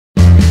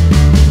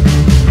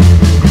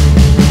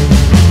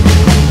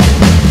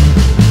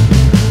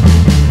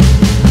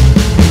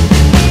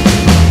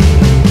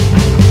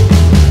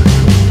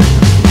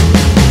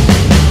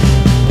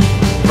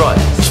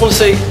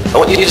I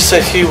want you to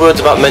say a few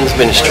words about men's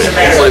ministry.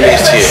 What it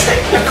means to you.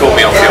 You've caught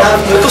me off guard.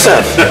 Of course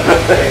I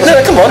have. No,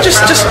 come on, just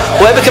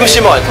whatever comes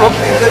to your mind. Come on.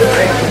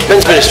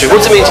 Men's ministry.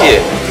 What does it mean to you?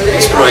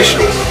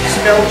 Inspirational,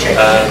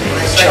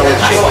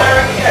 challenging,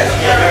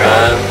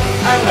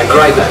 and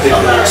great that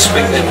people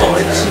speak their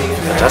minds.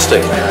 Fantastic.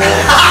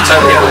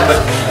 Totally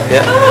open.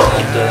 Yeah.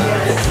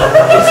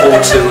 Look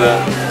forward to the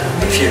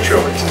future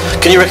of it.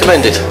 Can you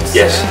recommend it?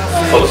 Yes,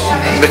 follow.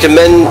 You reckon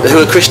men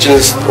who are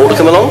Christians ought to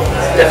come along?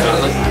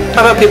 Definitely.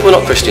 How about people who are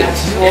not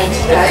Christians?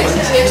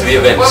 To the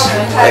events.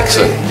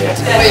 Excellent.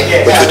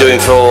 Which we're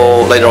doing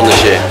for later on this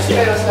year.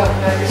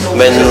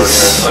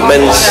 Men's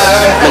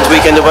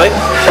weekend away?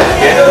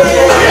 Yeah.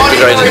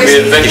 Great. It can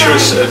be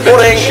adventurous.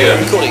 Morning.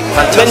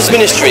 Men's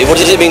ministry, what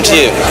does it mean to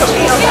you?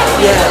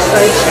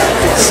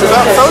 It's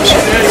about fellowship.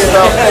 It's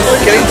about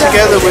getting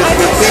together with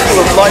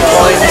people of like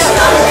minds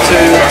to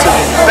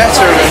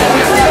better and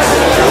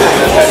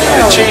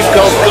achieve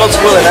God's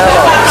will in our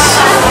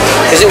lives.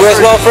 Is it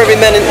worthwhile for every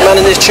man in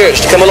this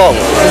church to come along?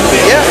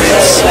 Yeah,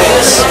 it's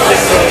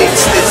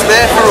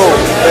there for all.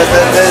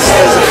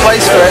 There's a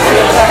place for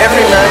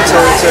every man to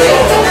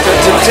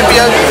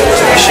be open,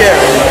 to be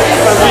sharing.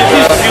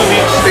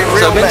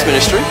 So men's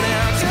ministry?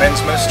 Men's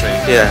ministry?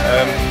 Yeah.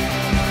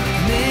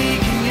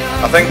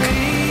 I think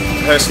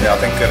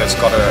that it's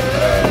got a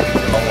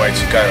long way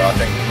to go. I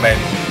think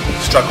men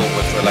struggle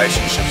with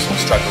relationships and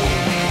struggle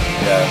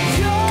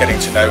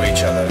getting to know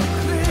each other.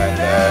 And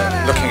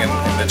looking in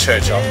the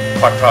church, I'm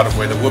quite proud of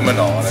where the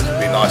women are, and it would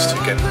be nice to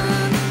get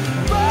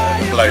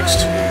the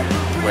blokes to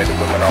where the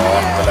women are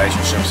in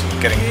relationships and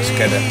getting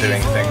together and doing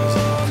things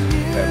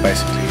and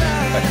basically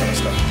that kind of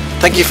stuff.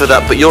 Thank you for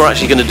that, but you're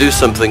actually going to do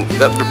something,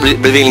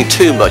 revealing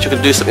too much, you're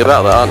going to do something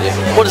about that, aren't you?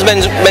 What does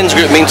men's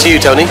group mean to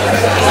you, Tony?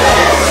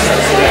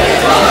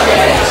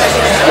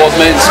 What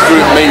men's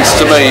group means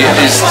to me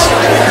is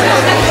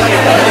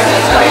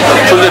a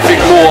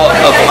prolific more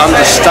of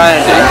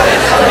understanding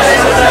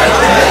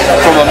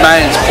from a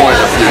man's point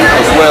of view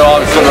of where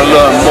I'm going to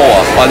learn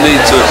more. I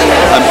need to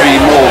and be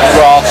more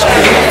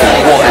grasping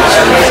of what it's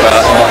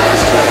about.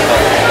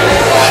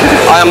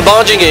 I am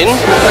barging in.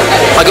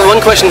 I got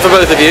one question for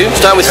both of you.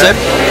 Start with Seb.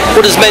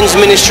 What does men's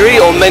ministry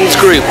or men's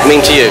group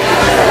mean to you?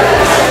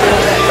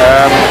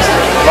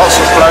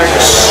 Lots of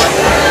blokes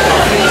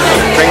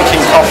drinking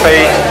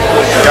coffee,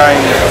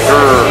 going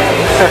grrr.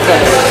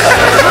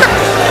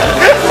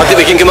 I think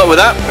we can come up with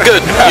that.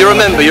 Good. You're a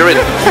member. You're in.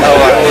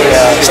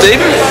 Steve?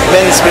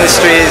 Men's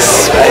ministry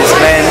is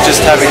men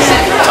just having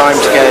time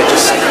together,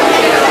 just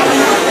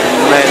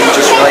men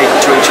just relating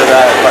to each other,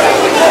 but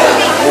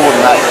more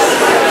than that,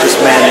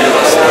 just men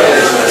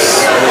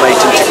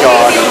relating to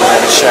God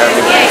and sharing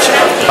with each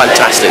other.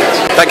 Fantastic.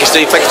 Thank you,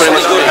 Steve. Thanks very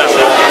much.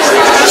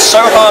 It's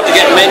so hard to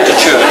get men to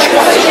church.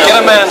 Get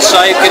a man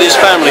saved, get his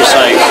family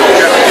saved.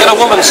 Get a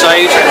woman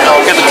saved,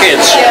 get the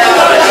kids.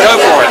 Go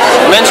for it.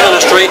 Men's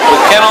ministry, we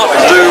cannot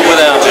do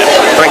without it.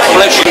 Thank you.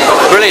 Bless you.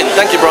 Brilliant.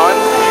 Thank you, Brian.